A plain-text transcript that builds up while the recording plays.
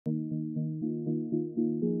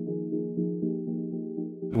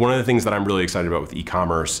One of the things that I'm really excited about with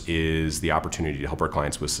e-commerce is the opportunity to help our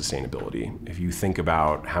clients with sustainability. If you think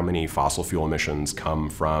about how many fossil fuel emissions come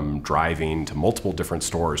from driving to multiple different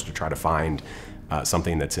stores to try to find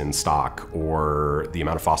something that's in stock, or the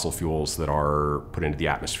amount of fossil fuels that are put into the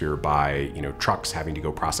atmosphere by trucks having to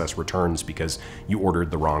go process returns because you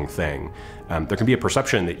ordered the wrong thing. There can be a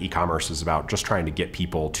perception that e-commerce is about just trying to get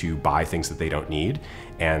people to buy things that they don't need,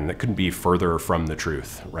 and that couldn't be further from the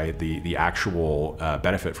truth, right? The actual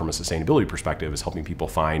benefit from a sustainability perspective is helping people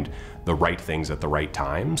find the right things at the right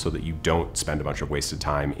time so that you don't spend a bunch of wasted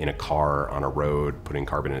time in a car on a road putting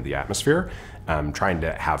carbon into the atmosphere. Trying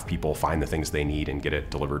to have people find the things they need and get it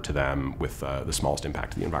delivered to them with the smallest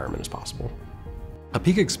impact to the environment as possible. A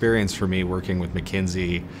peak experience for me working with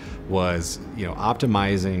McKinsey was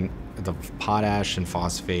optimizing the potash and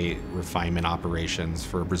phosphate refinement operations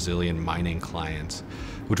for a Brazilian mining client,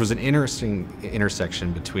 which was an interesting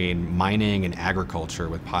intersection between mining and agriculture,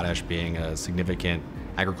 with potash being a significant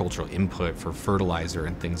agricultural input for fertilizer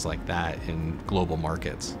and things like that in global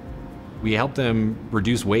markets. We helped them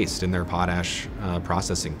reduce waste in their potash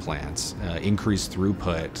processing plants, increase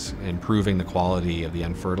throughput, improving the quality of the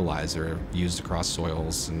end fertilizer used across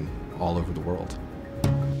soils and all over the world.